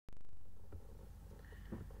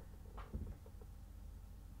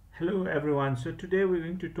Hello everyone. So today we're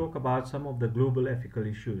going to talk about some of the global ethical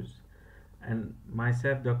issues. And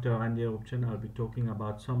myself, Dr. Ranjay Upchan, I'll be talking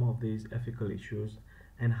about some of these ethical issues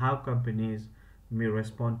and how companies may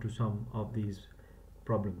respond to some of these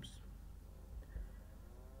problems.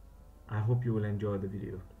 I hope you will enjoy the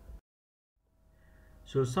video.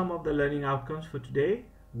 So some of the learning outcomes for today,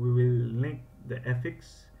 we will link the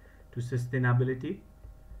ethics to sustainability.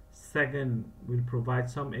 Second, we'll provide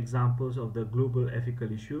some examples of the global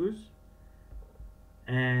ethical issues,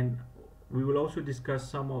 and we will also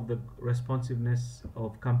discuss some of the responsiveness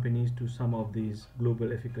of companies to some of these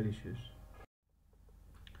global ethical issues.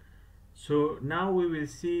 So now we will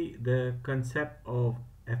see the concept of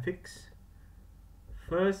ethics.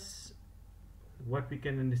 First, what we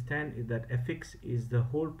can understand is that ethics is the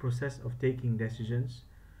whole process of taking decisions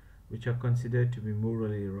which are considered to be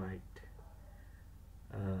morally right.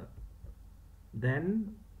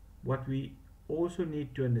 Then what we also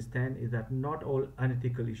need to understand is that not all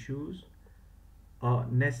unethical issues are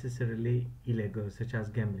necessarily illegal, such as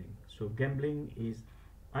gambling. So gambling is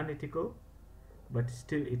unethical, but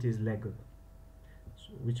still it is legal,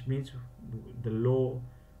 so, which means the law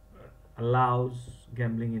allows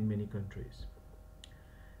gambling in many countries.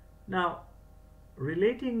 Now,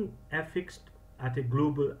 relating ethics at a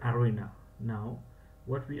global arena, now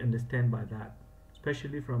what we understand by that,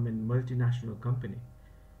 especially from a multinational company,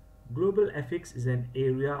 global ethics is an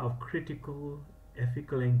area of critical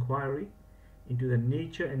ethical inquiry into the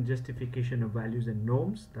nature and justification of values and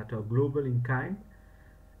norms that are global in kind,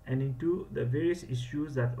 and into the various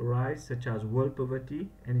issues that arise, such as world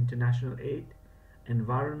poverty and international aid,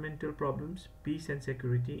 environmental problems, peace and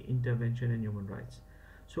security, intervention, and human rights.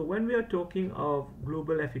 So when we are talking of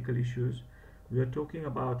global ethical issues, we are talking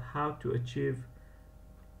about how to achieve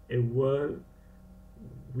a world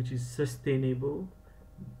which is sustainable,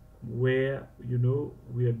 where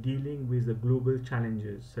we are dealing with the global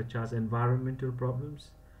challenges such as environmental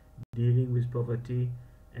problems, dealing with poverty,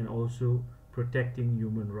 and also protecting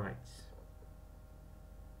human rights.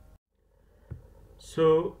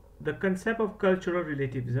 So the concept of cultural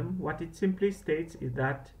relativism, what it simply states is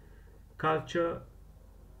that culture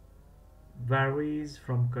varies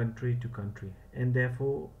from country to country, and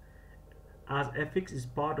therefore as ethics is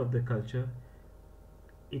part of the culture,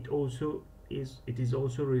 it is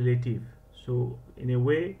also relative. So in a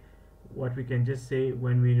way, what we can just say,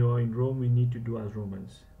 when we are in Rome, we need to do as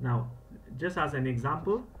Romans. Now, just as an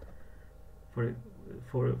example,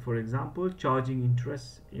 for example, charging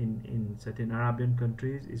interest in certain Arabian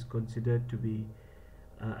countries is considered to be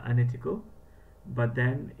unethical, but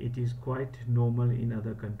then it is quite normal in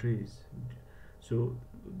other countries. So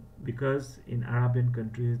because in Arabian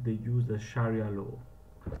countries they use the Sharia law.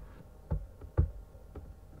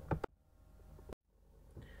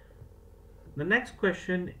 The next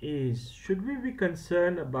question is, should we be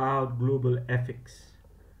concerned about global ethics?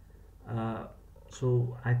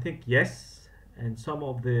 So I think yes, and some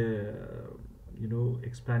of the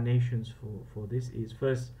explanations for this is,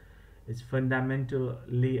 first, it's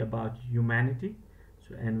fundamentally about humanity,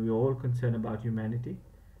 so, and we're all concerned about humanity.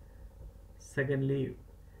 Secondly,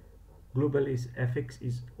 global ethics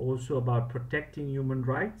is also about protecting human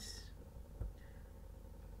rights.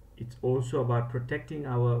 It's also about protecting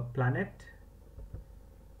our planet.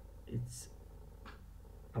 It's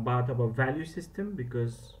about our value system,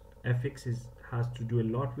 because ethics has to do a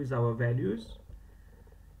lot with our values,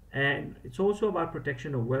 and it's also about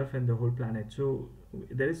protection of wealth and the whole planet. So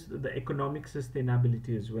there is the economic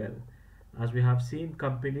sustainability as well. As we have seen,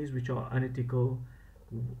 companies which are unethical,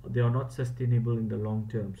 they are not sustainable in the long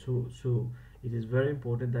term. So it is very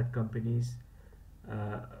important that companies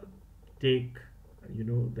take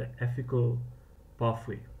the ethical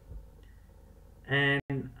pathway.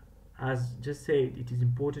 And as just said, it is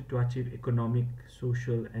important to achieve economic,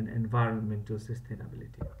 social, and environmental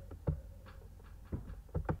sustainability.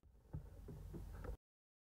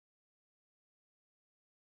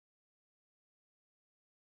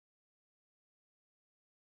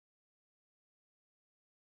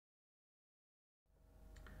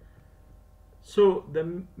 So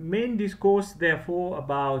the main discourse, therefore,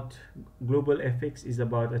 about global ethics is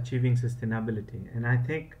about achieving sustainability. And I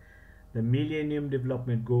think the Millennium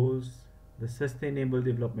Development Goals, the Sustainable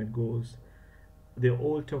Development Goals, they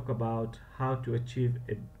all talk about how to achieve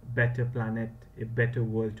a better planet, a better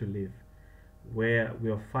world to live, where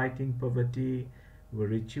we are fighting poverty, we're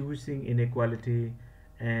reducing inequality,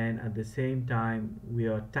 and at the same time we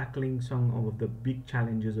are tackling some of the big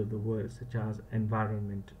challenges of the world, such as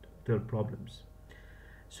environmental problems.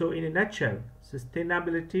 So in a nutshell,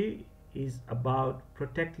 sustainability is about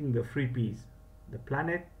protecting the three P's: the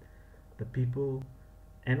planet, the people,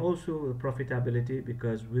 and also the profitability,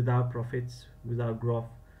 because without profits, without growth,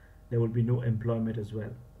 there will be no employment as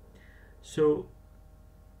well. So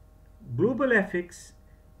global ethics,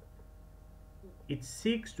 it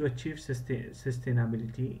seeks to achieve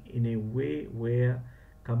sustainability in a way where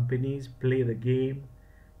companies play the game.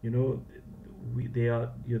 You know, they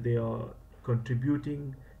are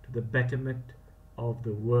contributing to the betterment of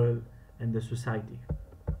the world and the society.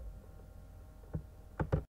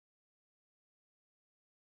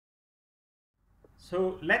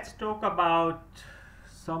 So let's talk about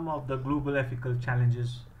some of the global ethical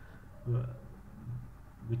challenges uh,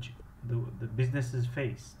 which the businesses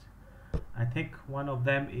faced. I think one of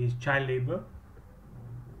them is child labor.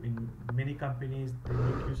 In many companies, they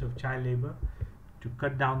make use of child labor to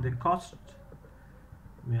cut down the cost.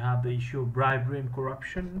 We have the issue of bribery and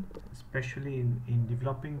corruption, especially in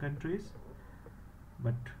developing countries,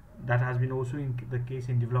 but that has been also in the case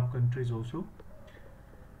in developed countries also.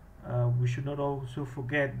 We should not also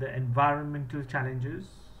forget the environmental challenges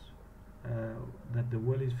uh, that the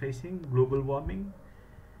world is facing. Global warming,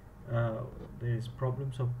 there's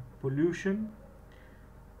problems of pollution.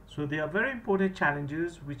 So they are very important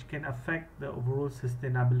challenges which can affect the overall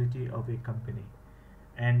sustainability of a company,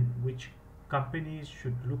 and which companies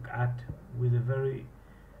should look at with a very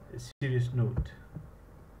serious note.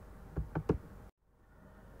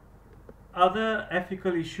 Other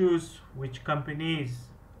ethical issues which companies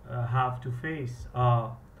have to face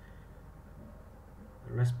are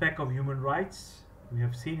respect of human rights. We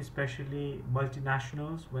have seen especially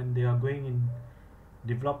multinationals when they are going in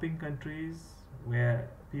developing countries where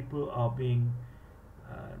people are being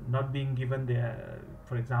not being given their,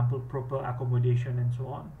 for example, proper accommodation and so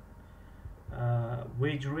on.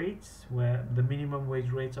 Wage rates, where the minimum wage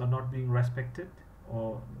rates are not being respected,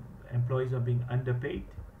 or employees are being underpaid.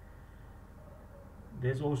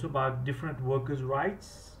 There's also about different workers'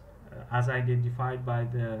 rights as identified by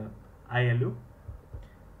the ILO.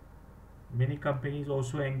 Many companies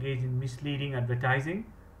also engage in misleading advertising,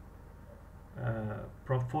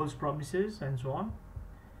 false promises, and so on.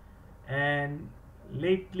 And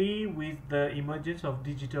lately, with the emergence of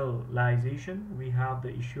digitalization, we have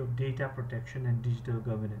the issue of data protection and digital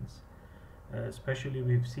governance. Especially,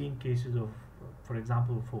 we've seen cases of, for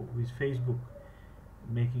example, with Facebook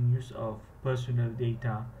making use of personal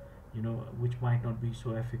data, which might not be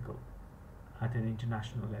so ethical at an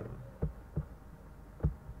international level.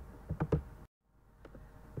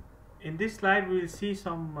 In this slide, we will see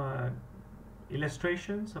some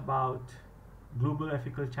illustrations about global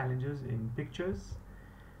ethical challenges in pictures.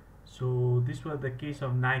 So this was the case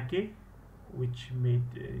of Nike, which made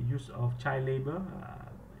use of child labor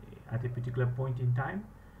at a particular point in time,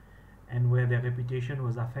 and where their reputation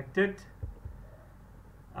was affected.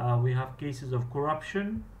 We have cases of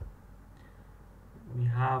corruption. We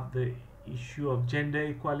have the issue of gender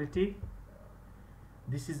equality.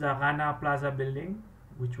 This is the Rana Plaza building,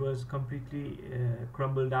 which was completely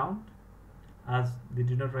crumbled down as they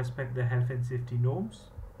do not respect the health and safety norms.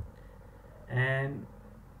 And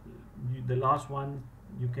the last one,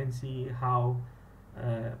 you can see how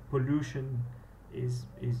pollution is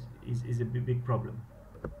a big problem.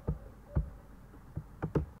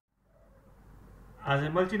 As a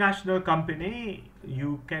multinational company,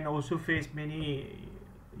 you can also face many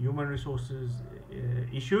human resources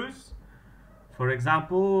issues. For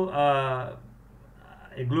example, a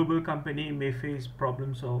global company may face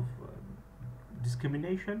problems of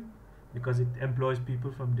discrimination because it employs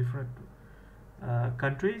people from different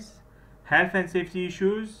countries, health and safety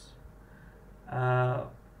issues, uh,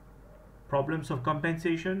 problems of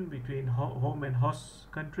compensation between home and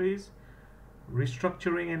host countries,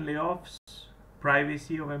 restructuring and layoffs,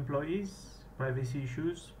 privacy of employees, privacy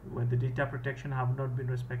issues where the data protection have not been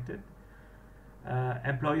respected,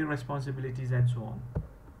 employee responsibilities, and so on.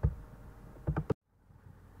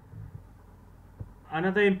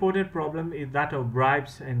 Another important problem is that of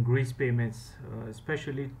bribes and grease payments,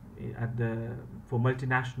 especially for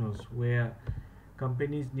multinationals, where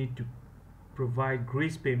companies need to provide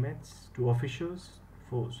grease payments to officials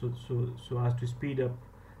so as to speed up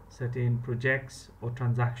certain projects or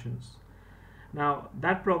transactions. Now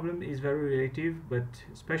that problem is very relative, but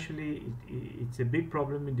especially it's a big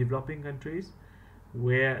problem in developing countries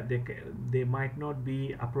where there might not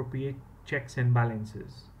be appropriate checks and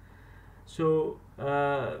balances. So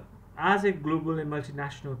as a global and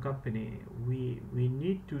multinational company, we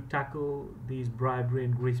need to tackle these bribery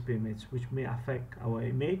and grease payments, which may affect our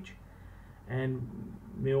image and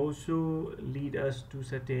may also lead us to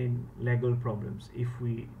certain legal problems if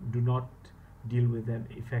we do not deal with them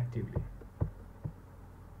effectively.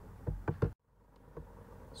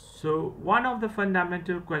 So one of the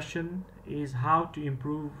fundamental question is how to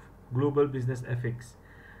improve global business ethics.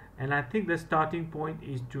 And I think the starting point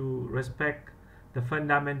is to respect the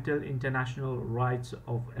fundamental international rights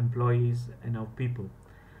of employees and of people.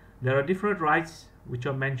 There are different rights which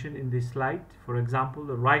are mentioned in this slide. For example,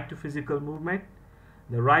 the right to physical movement,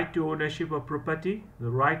 the right to ownership of property,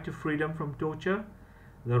 the right to freedom from torture,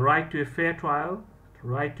 the right to a fair trial, the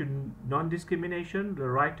right to non-discrimination, the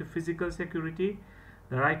right to physical security,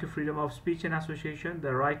 the right to freedom of speech and association,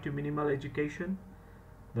 the right to minimal education,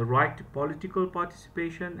 the right to political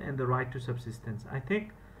participation, and the right to subsistence. I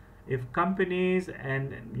think if companies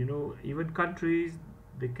and even countries,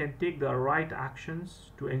 they can take the right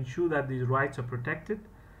actions to ensure that these rights are protected,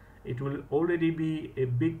 it will already be a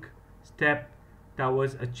big step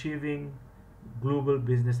towards achieving global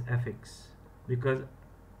business ethics, because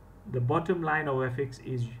the bottom line of ethics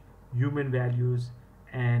is human values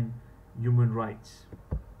and human rights.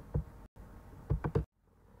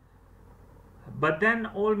 But then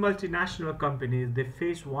all multinational companies, they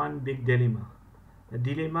face one big dilemma. The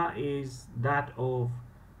dilemma is that of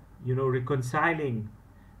reconciling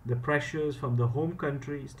the pressures from the home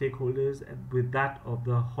country stakeholders with that of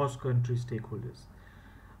the host country stakeholders.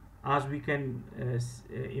 As we can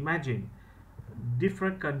imagine,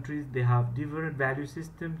 different countries, they have different value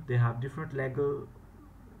systems, they have different legal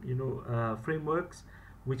frameworks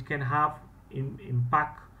which can have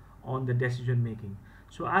impact on the decision making.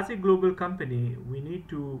 So as a global company, we need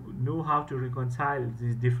to know how to reconcile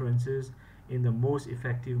these differences in the most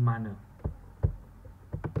effective manner.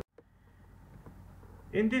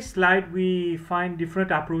 In this slide, we find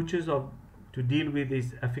different approaches to deal with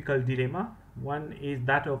this ethical dilemma. One is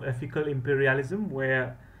that of ethical imperialism,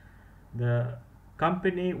 where the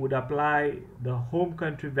company would apply the home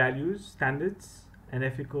country values, standards, and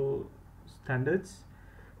ethical standards,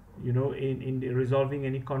 in resolving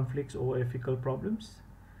any conflicts or ethical problems.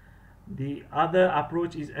 The other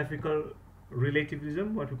approach is ethical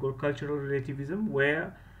relativism, what we call cultural relativism,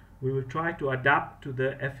 where we will try to adapt to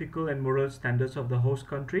the ethical and moral standards of the host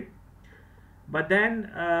country. But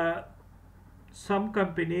then some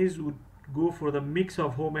companies would go for the mix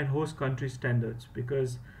of home and host country standards,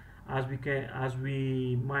 because as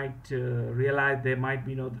we might realize, there might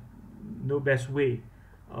be no best way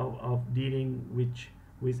of dealing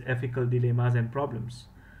with ethical dilemmas and problems.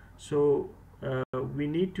 So we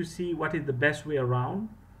need to see what is the best way around,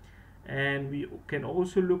 and we can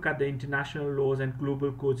also look at the international laws and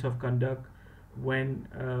global codes of conduct when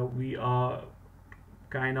we are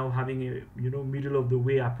kind of having a middle of the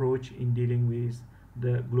way approach in dealing with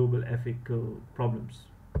the global ethical problems.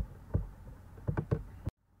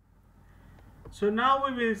 So now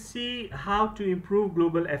we will see how to improve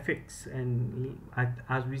global ethics, and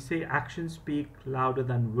as we say, actions speak louder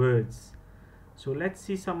than words. So let's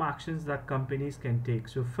see some actions that companies can take.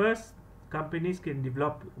 So first, companies can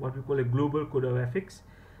develop what we call a global code of ethics,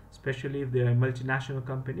 especially if they are a multinational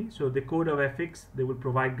company. So the code of ethics, they will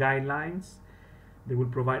provide guidelines, they will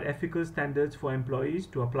provide ethical standards for employees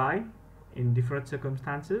to apply in different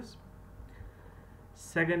circumstances.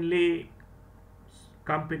 Secondly,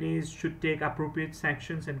 companies should take appropriate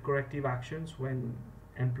sanctions and corrective actions when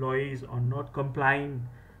employees are not complying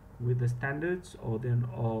with the standards, or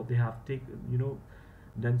they have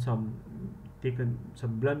done some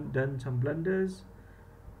blunders.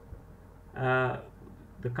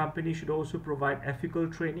 The company should also provide ethical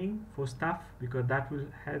training for staff, because that will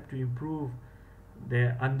help to improve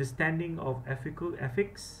their understanding of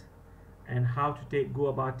ethics and how to go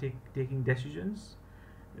about taking decisions.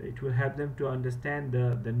 It will help them to understand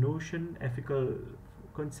the notion, ethical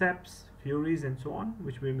concepts, theories, and so on,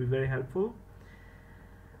 which will be very helpful.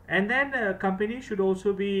 And then companies should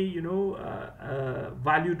also be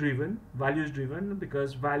values driven,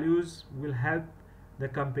 because values will help the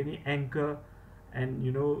company anchor and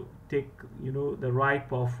take the right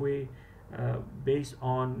pathway based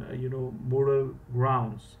on moral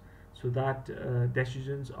grounds, so that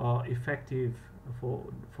decisions are effective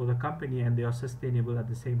for the company and they are sustainable at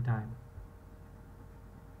the same time.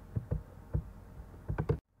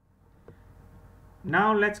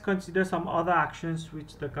 Now let's consider some other actions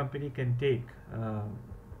which the company can take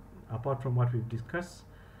apart from what we've discussed.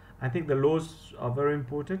 I think the laws are very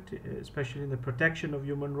important, especially in the protection of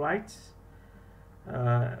human rights.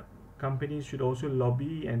 Companies should also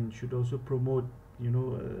lobby and should also promote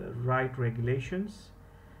right regulations.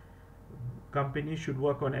 Companies should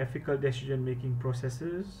work on ethical decision making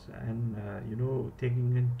processes, and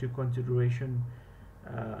taking into consideration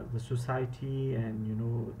the society and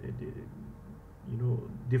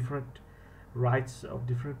different rights of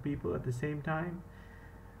different people at the same time.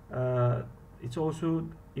 it's also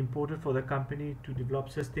important for the company to develop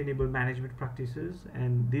sustainable management practices,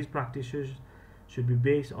 and these practices should be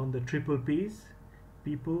based on the triple P's: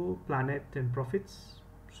 people, planet, and profits.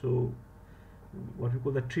 So what we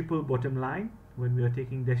call the triple bottom line when we are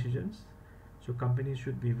taking decisions. So companies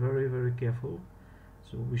should be very, very careful.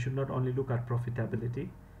 So we should not only look at profitability,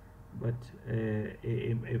 but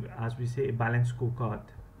as we say, a balanced scorecard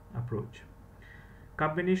approach.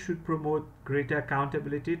 Companies should promote greater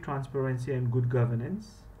accountability, transparency, and good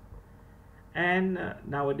governance. And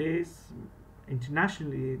nowadays,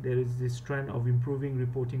 internationally, there is this trend of improving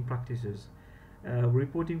reporting practices.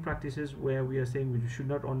 Reporting practices where we are saying we should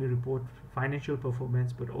not only report financial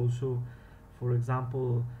performance, but also, for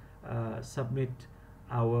example, submit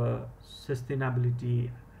our sustainability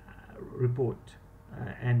report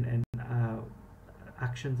and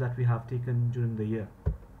actions that we have taken during the year.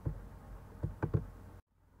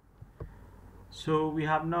 So we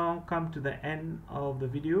have now come to the end of the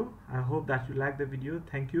video. I hope that you like the video.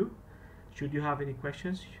 Thank you. Should you have any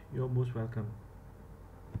questions, you're most welcome.